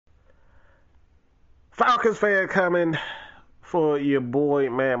Falcons fan coming for your boy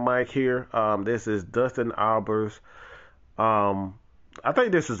Matt Mike here. This is Dustin Albers. Um, I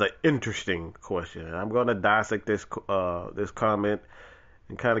think this is an interesting question. I'm going to dissect this comment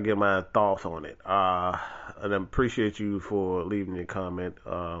and kind of get my thoughts on it. And I appreciate you for leaving your comment.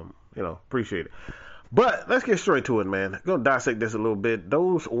 Appreciate it. But let's get straight to it, man. I'm gonna dissect this a little bit.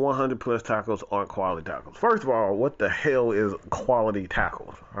 Those 100 plus tackles aren't quality tackles. First of all, what the hell is quality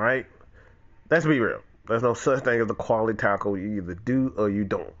tackles? All right, let's be real. There's no such thing as a quality tackle. You either do or you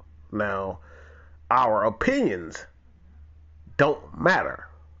don't. Now, our opinions don't matter.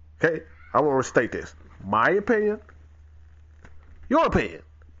 Okay? I want to restate this. My opinion, your opinion,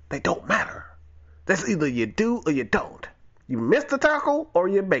 they don't matter. That's either you do or you don't. You miss the tackle or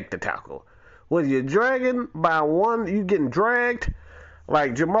you make the tackle. Whether you're dragging by one, you getting dragged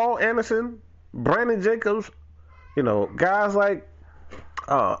like Jamal Anderson, Brandon Jacobs, guys like,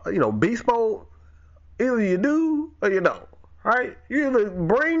 Beast Mode. Either you do or you don't, right? You either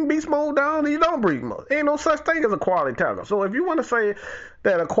bring beast mode down or you don't bring mode. Ain't no such thing as a quality tackle. So if you want to say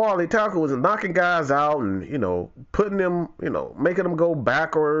that a quality tackle is knocking guys out and, putting them, making them go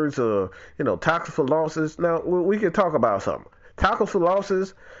backwards or, tackles for losses, now we can talk about something. Tackles for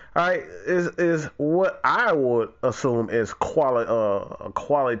losses, all right, is what I would assume is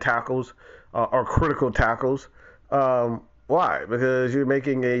quality tackles or critical tackles. Why? Because you're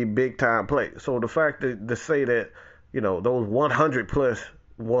making a big time play. So the fact that to say that, those 100 plus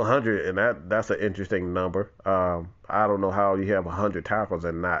 100, and that's an interesting number. I don't know how you have 100 tackles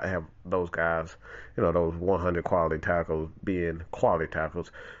and not have those guys, those 100 quality tackles being quality tackles.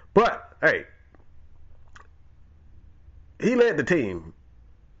 But hey, he led the team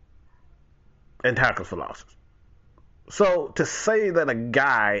in tackles for losses. So to say that a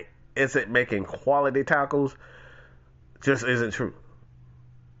guy isn't making quality tackles just isn't true.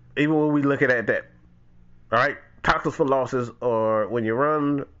 Even when we look at that. All right? Tackles for losses or when they,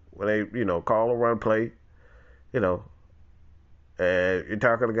 call a run play, and you're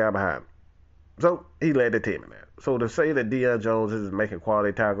tackling the guy behind. So he led the team in that. So to say that Deion Jones is making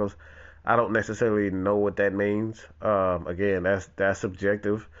quality tackles, I don't necessarily know what that means. Again, that's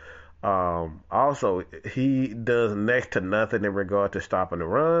subjective. Also, he does next to nothing in regard to stopping the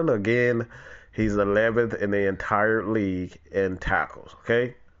run. Again, he's 11th in the entire league in tackles,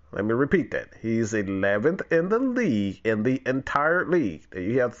 okay? Let me repeat that. He's 11th in the league, in the entire league.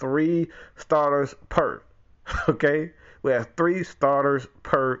 You have 3 starters per, okay? We have 3 starters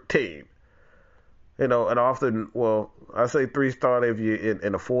per team. And often, I say 3 starters if you're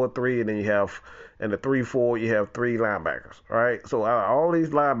in a 4-3, and then you have, in the 3-4, you have 3 linebackers, all right? So out of all these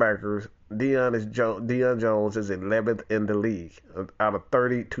linebackers, Deion Jones is 11th in the league out of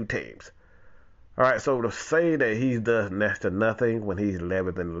 32 teams. All right, so to say that he does next to nothing when he's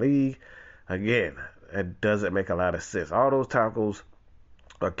 11th in the league, again, it doesn't make a lot of sense. All those tackles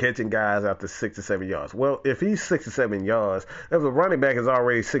are catching guys after 6 or 7 yards. Well, if he's 6 or 7 yards, if the running back is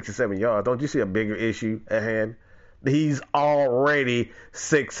already 6 or 7 yards, don't you see a bigger issue at hand? He's already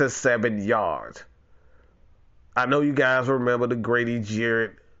 6 or 7 yards. I know you guys remember the Grady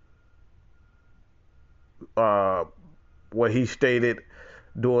Jarrett, what he stated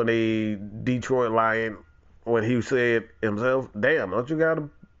during a Detroit Lion when he said himself, damn, don't you got to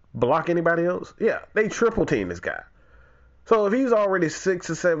block anybody else? Yeah, they triple team this guy. So if he's already 6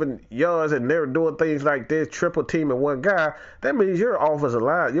 or 7 yards and they're doing things like this, triple teaming one guy, that means your offensive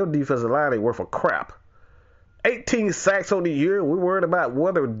line, your defensive line ain't worth a crap. 18 sacks on the year. We're worried about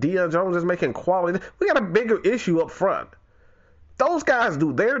whether Deion Jones is making quality. We got a bigger issue up front. Those guys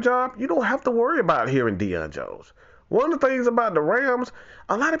do their job. You don't have to worry about hearing Deion Jones. One of the things about the Rams,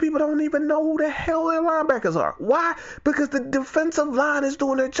 a lot of people don't even know who the hell their linebackers are. Why? Because the defensive line is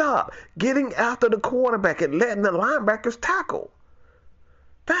doing their job, getting after the quarterback and letting the linebackers tackle.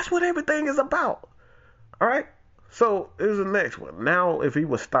 That's what everything is about. All right? So here's the next one. Now, if he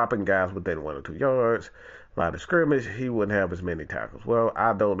was stopping guys within 1 or 2 yards, line of scrimmage, he wouldn't have as many tackles. Well,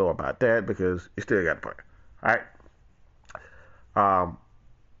 I don't know about that because you still got to play. All right?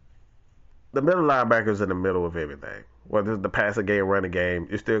 The middle linebackers in the middle of everything. Whether it's the passing game, running game,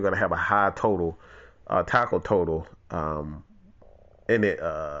 you're still going to have a high total, tackle total in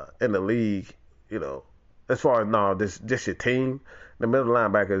the league. As far as just your team, the middle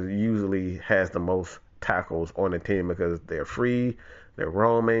linebackers usually has the most tackles on the team because they're free, they're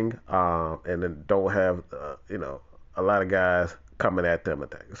roaming, and then don't have a lot of guys coming at them.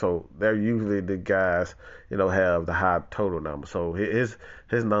 So they're usually the guys, have the high total number. So his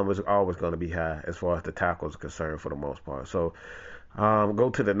numbers are always going to be high as far as the tackles are concerned for the most part. So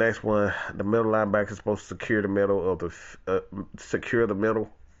go to the next one. The middle linebacker is supposed to secure the middle.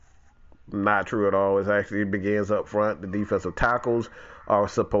 not true at all. It actually begins up front. The defensive tackles are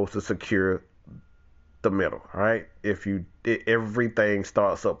supposed to secure the middle, all right? Everything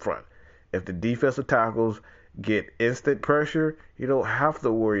starts up front. If the defensive tackles get instant pressure, you don't have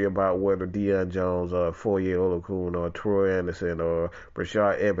to worry about whether Deion Jones or Foye Oluokun or Troy Anderson or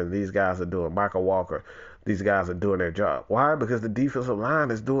Rashard Evans, these guys are doing, Michael Walker, these guys are doing their job. Why? Because the defensive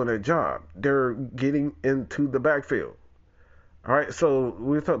line is doing their job. They're getting into the backfield. All right, so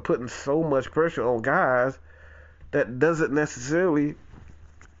we're putting so much pressure on guys that doesn't necessarily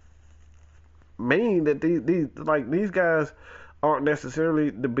mean that these guys aren't necessarily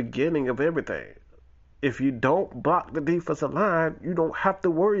the beginning of everything. If you don't block the defensive line, you don't have to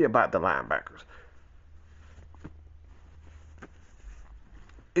worry about the linebackers.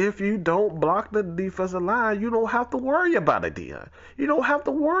 If you don't block the defensive line, you don't have to worry about a Deion. You don't have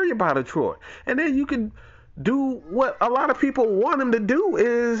to worry about a Troy. And then you can do what a lot of people want him to do,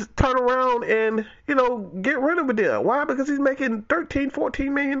 is turn around and, get rid of a Deion. Why? Because he's making $13,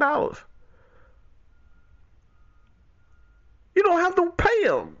 $14 million. You don't have to pay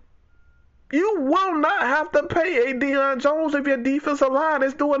him. You will not have to pay a Deion Jones if your defensive line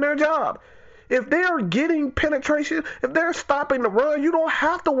is doing their job. If they're getting penetration, if they're stopping the run, you don't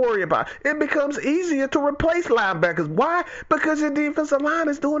have to worry about it. It becomes easier to replace linebackers. Why? Because your defensive line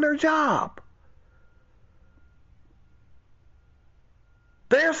is doing their job.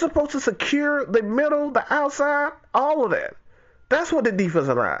 They're supposed to secure the middle, the outside, all of that. That's what the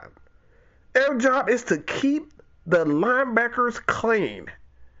defensive line. Their job is to keep the linebackers clean.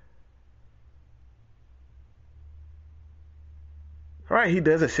 Right, he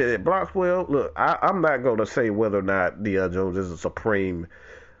doesn't shit at blocks well. Look, I'm not going to say whether or not Deion Jones is a supreme,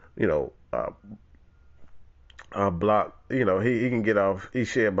 block. He can get off. He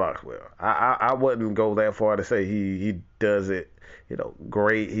shed blocks well. I wouldn't go that far to say he does it,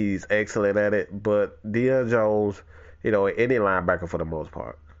 great. He's excellent at it. But Deion Jones, any linebacker for the most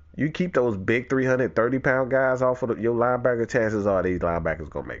part, you keep those big 330-pound guys off of your linebacker, chances are these linebackers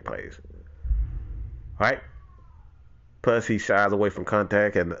going to make plays. All right? Plus, he shies away from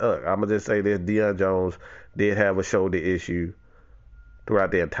contact. And I'm going to just say this. Deion Jones did have a shoulder issue throughout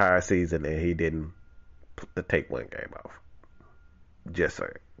the entire season, and he didn't take one game off. Just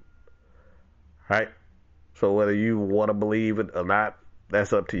saying. All right? So whether you want to believe it or not,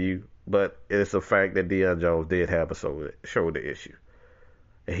 that's up to you. But it's a fact that Deion Jones did have a shoulder issue.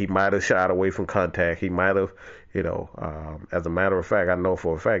 And he might have shied away from contact. He might have, as a matter of fact, I know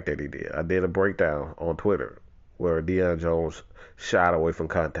for a fact that he did. I did a breakdown on Twitter where Deion Jones shied away from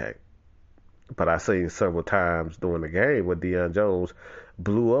contact. But I seen several times during the game where Deion Jones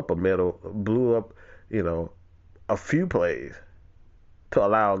blew up a few plays to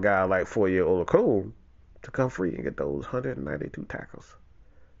allow a guy like Foye Oluokun to come free and get those 192 tackles.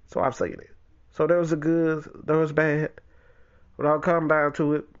 So I've seen it. So there was the good, there was bad. When I come down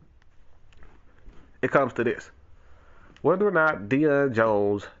to it, it comes to this. Whether or not Deion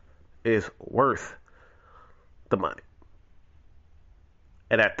Jones is worth the money.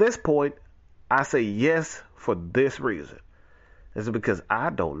 And at this point, I say yes for this reason. It's because I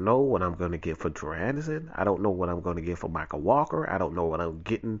don't know what I'm going to get for Troy Anderson. I don't know what I'm going to get for Michael Walker. I don't know what I'm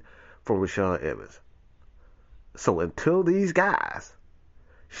getting from Rashard Evans. So until these guys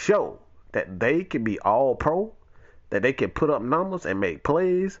show that they can be all pro, that they can put up numbers and make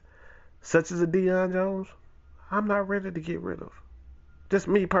plays, such as a Deion Jones, I'm not ready to get rid of. Just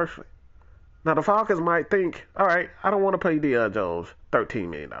me personally. Now, the Falcons might think, all right, I don't want to pay Deion Jones $13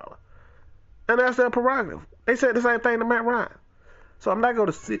 million. And that's their prerogative. They said the same thing to Matt Ryan. So I'm not going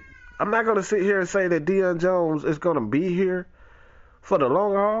to sit here and say that Deion Jones is going to be here for the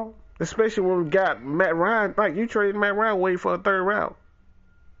long haul, especially when we got Matt Ryan. Like, you traded Matt Ryan away for a third round.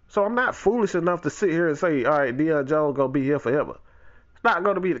 So I'm not foolish enough to sit here and say, all right, Deion Jones going to be here forever. It's not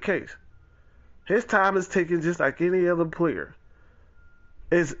going to be the case. His time is ticking just like any other player.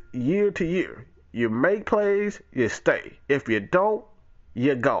 It's year to year. You make plays, you stay. If you don't,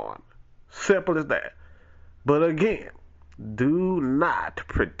 you're gone. Simple as that. But again, do not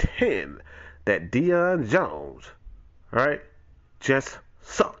pretend that Deion Jones, right, just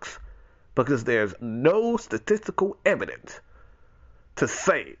sucks. Because there's no statistical evidence to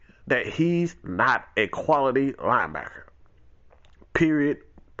say that he's not a quality linebacker. Period.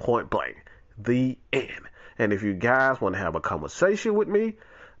 Point blank. The end. And if you guys want to have a conversation with me,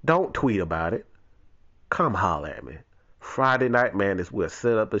 don't tweet about it. Come holler at me. Friday Night Madness will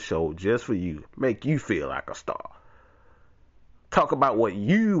set up a show just for you. Make you feel like a star. Talk about what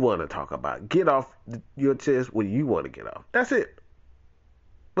you want to talk about. Get off your chest what you want to get off. That's it.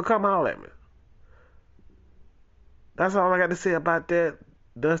 But come holler at me. That's all I got to say about that.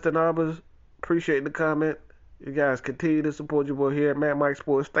 Dustin Arbors, appreciate the comment. You guys continue to support your boy here at Mad Mike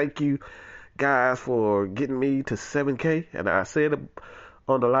Sports. Thank you guys for getting me to 7K. And I said it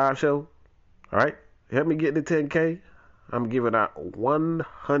on the live show. All right, help me get to 10K. I'm giving out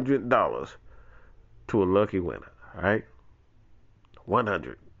 $100 to a lucky winner. All right,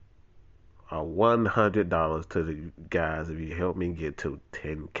 100. $100 to the guys if you help me get to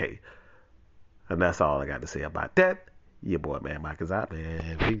 10K. And that's all I got to say about that. Your boy, man, Mike is out,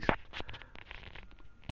 man. Peace.